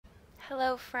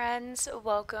Hello friends,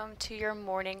 welcome to your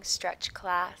morning stretch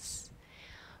class.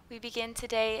 We begin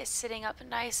today sitting up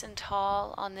nice and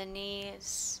tall on the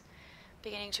knees,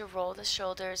 beginning to roll the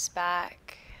shoulders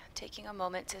back, taking a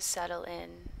moment to settle in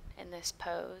this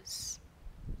pose.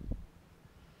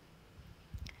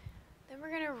 Then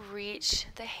we're going to reach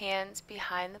the hands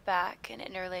behind the back and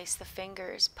interlace the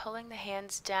fingers, pulling the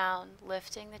hands down,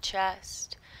 lifting the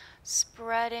chest,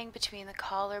 spreading between the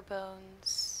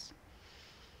collarbones.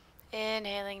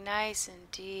 Inhaling nice and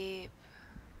deep.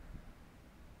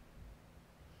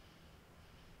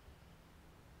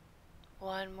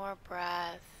 One more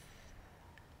breath.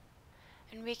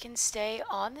 And we can stay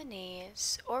on the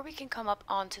knees, or we can come up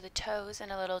onto the toes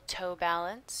in a little toe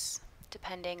balance,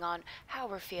 depending on how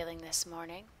we're feeling this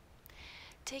morning.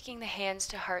 Taking the hands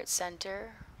to heart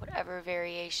center, whatever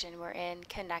variation we're in,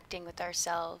 connecting with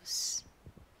ourselves.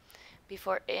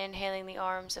 Before inhaling the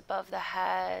arms above the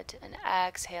head and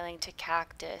exhaling to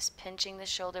cactus, pinching the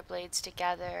shoulder blades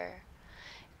together.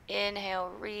 Inhale,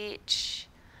 reach,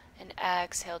 and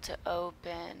exhale to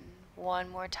open. One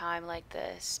more time like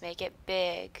this. Make it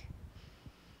big.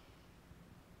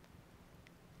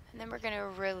 And then we're going to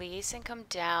release and come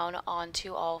down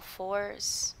onto all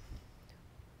fours.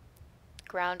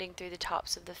 Grounding through the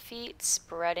tops of the feet,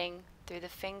 spreading through the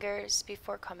fingers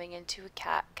before coming into a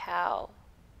cat-cow.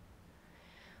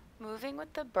 Moving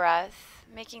with the breath,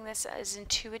 making this as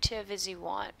intuitive as you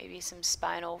want. Maybe some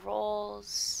spinal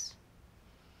rolls.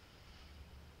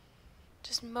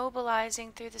 Just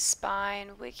mobilizing through the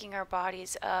spine, waking our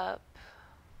bodies up.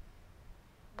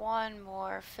 One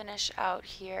more, finish out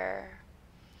here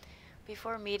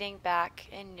before meeting back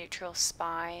in neutral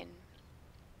spine.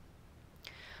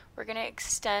 We're going to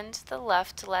extend the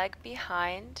left leg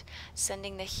behind,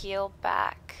 sending the heel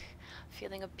back,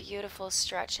 feeling a beautiful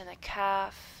stretch in the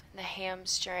calf, the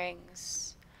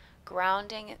hamstrings,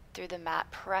 grounding it through the mat,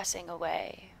 pressing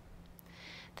away.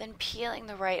 Then peeling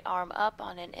the right arm up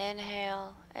on an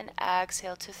inhale and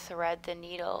exhale to thread the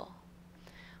needle.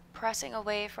 Pressing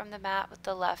away from the mat with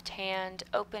the left hand,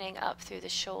 opening up through the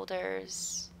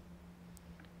shoulders.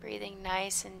 Breathing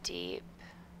nice and deep.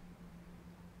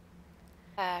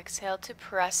 Exhale to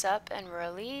press up and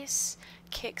release.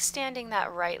 Kickstanding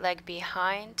that right leg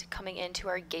behind, coming into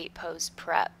our gate pose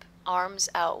prep. Arms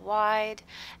out wide,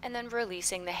 and then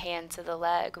releasing the hand to the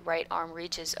leg. Right arm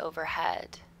reaches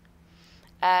overhead.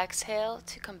 Exhale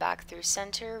to come back through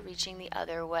center, reaching the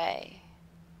other way.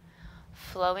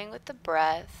 Flowing with the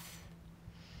breath,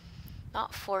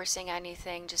 not forcing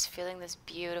anything, just feeling this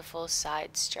beautiful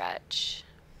side stretch.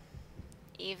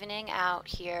 Evening out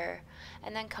here,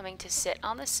 and then coming to sit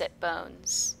on the sit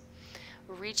bones.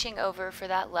 Reaching over for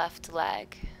that left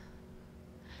leg.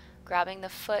 Grabbing the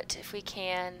foot if we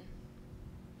can.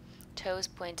 Toes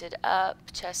pointed up,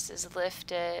 chest is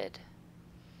lifted.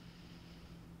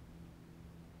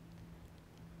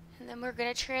 And then we're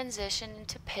going to transition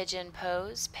into pigeon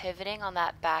pose, pivoting on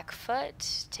that back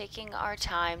foot, taking our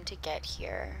time to get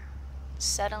here.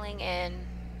 Settling in,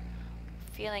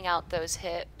 feeling out those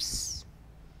hips.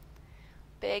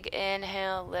 Big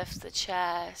inhale, lift the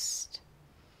chest.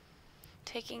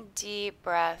 Taking deep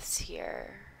breaths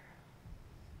here.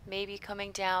 Maybe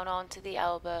coming down onto the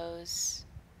elbows.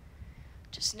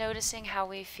 Just noticing how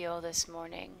we feel this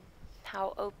morning,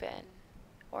 how open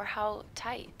or how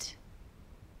tight.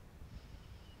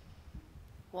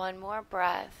 One more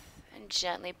breath and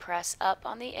gently press up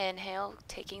on the inhale,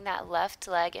 taking that left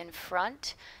leg in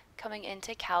front, coming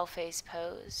into cow face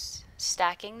pose,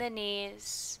 stacking the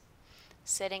knees,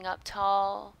 sitting up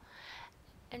tall,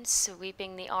 and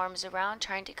sweeping the arms around,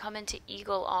 trying to come into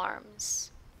eagle arms.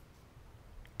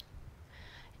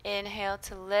 Inhale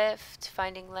to lift,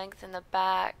 finding length in the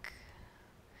back.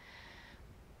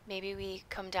 Maybe we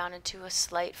come down into a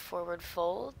slight forward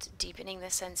fold, deepening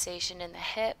the sensation in the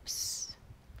hips.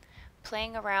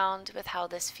 Playing around with how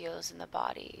this feels in the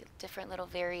body. Different little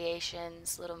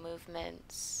variations, little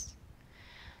movements.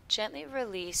 Gently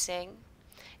releasing,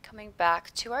 coming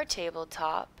back to our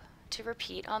tabletop to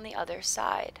repeat on the other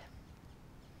side.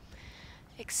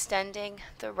 Extending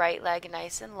the right leg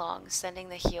nice and long, sending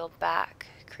the heel back,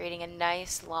 creating a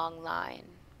nice long line.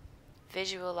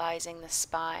 Visualizing the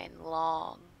spine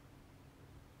long.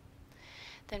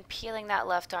 Then peeling that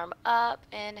left arm up,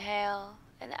 inhale,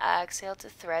 and exhale to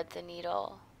thread the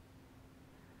needle.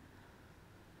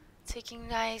 Taking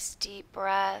nice deep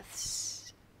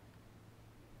breaths,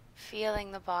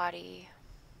 feeling the body,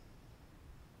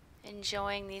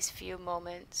 enjoying these few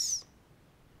moments.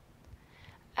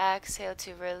 Exhale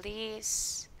to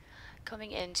release,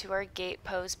 coming into our gate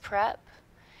pose prep,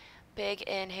 Big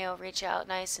inhale, reach out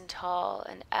nice and tall,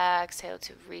 and exhale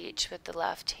to reach with the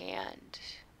left hand.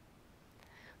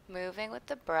 Moving with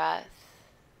the breath.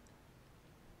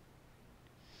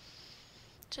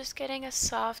 Just getting a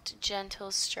soft,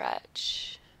 gentle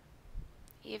stretch.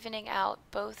 Evening out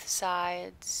both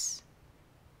sides.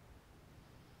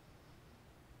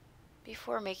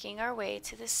 Before making our way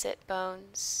to the sit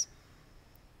bones,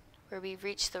 where we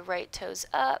reach the right toes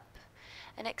up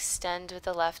and extend with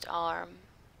the left arm.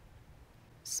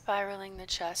 Spiraling the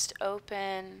chest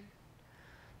open,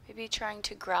 maybe trying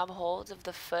to grab hold of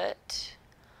the foot,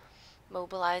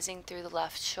 mobilizing through the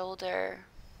left shoulder,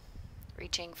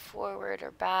 reaching forward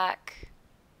or back,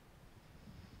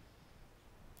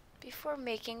 before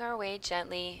making our way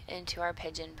gently into our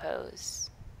pigeon pose.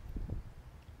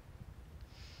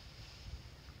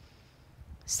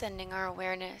 Sending our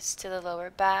awareness to the lower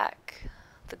back,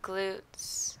 the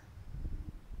glutes,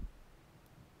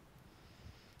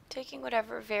 taking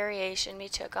whatever variation we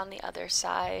took on the other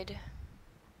side.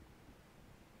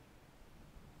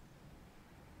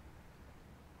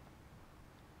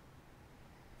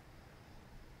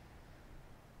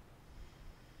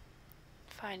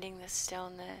 Finding the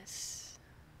stillness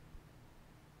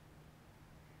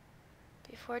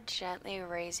before gently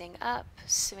raising up,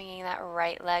 swinging that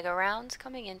right leg around,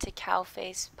 coming into cow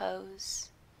face pose.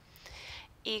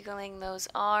 Eagling those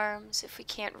arms. If we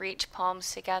can't reach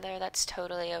palms together, that's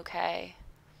totally okay.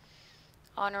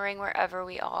 Honoring wherever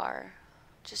we are,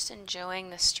 just enjoying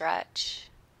the stretch,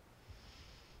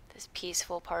 this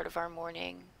peaceful part of our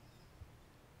morning.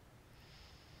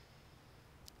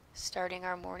 Starting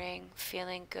our morning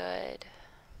feeling good.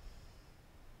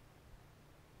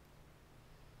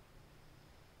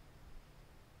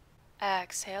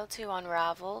 Exhale to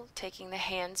unravel, taking the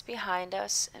hands behind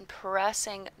us and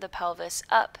pressing the pelvis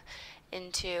up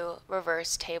into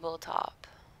reverse tabletop.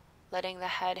 Letting the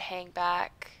head hang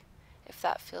back, if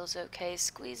that feels okay.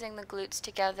 Squeezing the glutes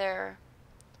together.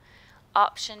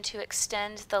 Option to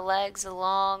extend the legs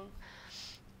along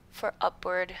for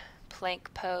upward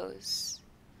plank pose.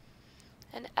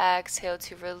 And exhale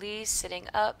to release, sitting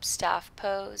up, staff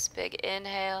pose. Big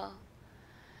inhale.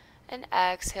 And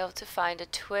exhale to find a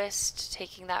twist,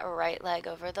 taking that right leg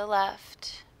over the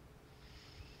left.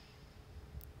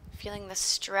 Feeling the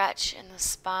stretch in the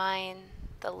spine,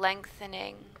 the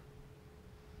lengthening.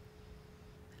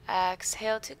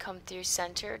 Exhale to come through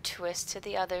center, twist to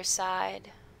the other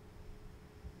side.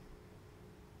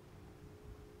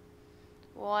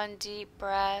 One deep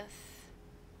breath.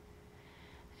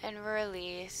 And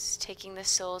release, taking the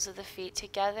soles of the feet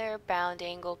together, bound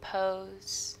angle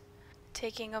pose.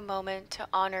 Taking a moment to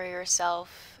honor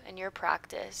yourself and your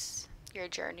practice, your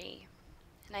journey.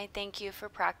 And I thank you for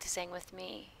practicing with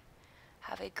me.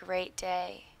 Have a great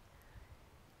day.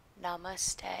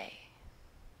 Namaste.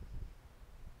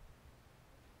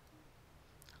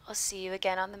 I'll see you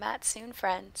again on the mat soon,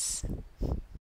 friends.